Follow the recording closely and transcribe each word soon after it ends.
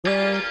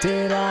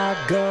did I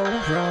go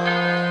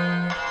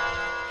wrong?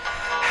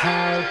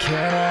 How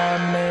can I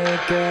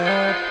make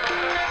up?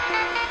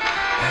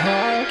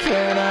 How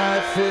can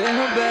I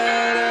feel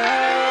better?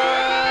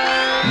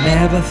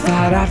 Never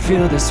thought I'd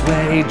feel this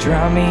way.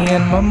 Drown me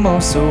in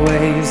Mimosa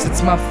waves.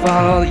 It's my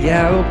fault,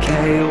 yeah,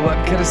 okay.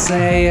 What could I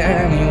say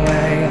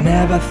anyway?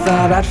 Never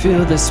thought I'd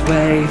feel this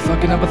way.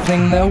 Fucking up a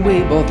thing that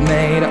we both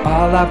made.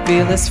 All I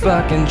feel is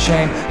fucking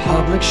shame.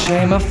 Public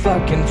shame, a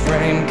fucking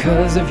frame.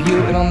 'Cause of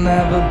you it'll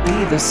never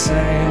be the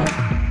same.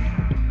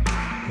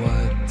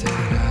 What did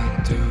I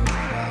do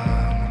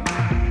wrong?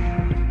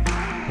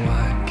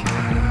 Why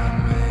can't I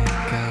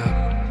make up?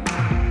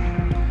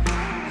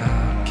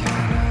 How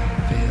can I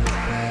feel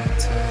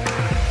better?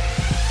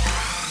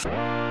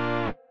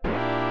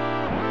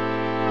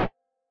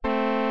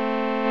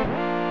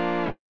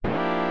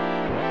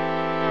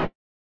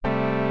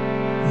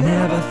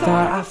 Never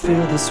thought I'd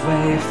feel this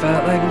way.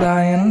 Felt like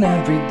lying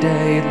every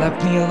day.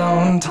 Left me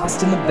alone,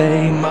 tossed in the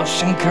bay.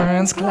 Motion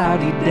currents,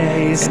 cloudy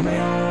days. In my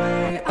own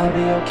way, I'll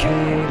be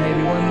okay.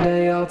 Maybe one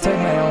day I'll take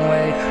my own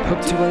way.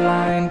 Hooked to a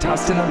line,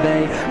 tossed in a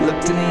bay.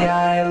 Looked in the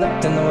eye,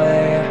 looked in the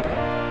way.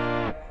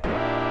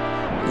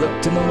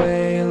 Looked in the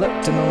way,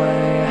 looked in the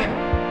way.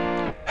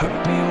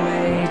 Hooked me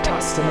away,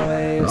 tossed in the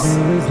waves.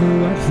 Always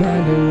knew I'd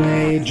find a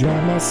way.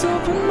 Drown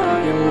myself in my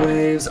own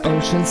waves.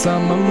 Ocean,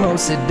 sun,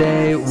 mimosa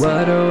day.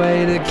 What a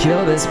way to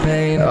kill this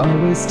pain.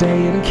 Always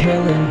staying,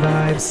 killing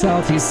vibes.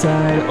 Southeast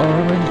side,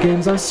 orange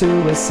games are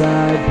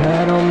suicide.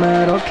 Pedal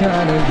metal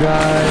kind of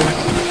drive.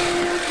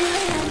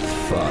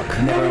 Fuck.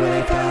 Never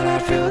really thought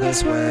I'd feel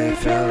this way.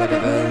 Feel like a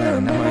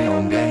villain in my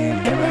own game.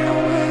 In my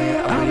own way,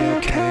 I'll be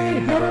okay.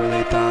 Never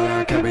really thought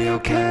I could be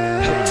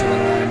okay. Hooked to a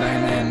line,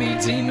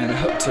 dynamic demon.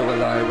 Hooked to a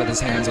lie with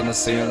his hands on the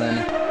ceiling.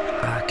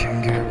 I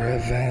can get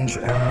revenge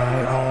in my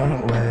own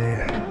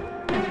way.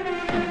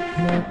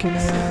 Looking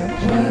at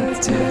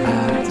what did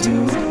I do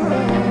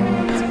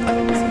wrong?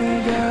 Oh my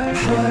God,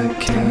 what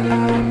can I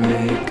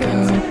make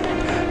up?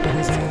 With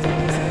his hands on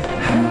my neck,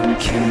 how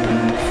can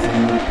I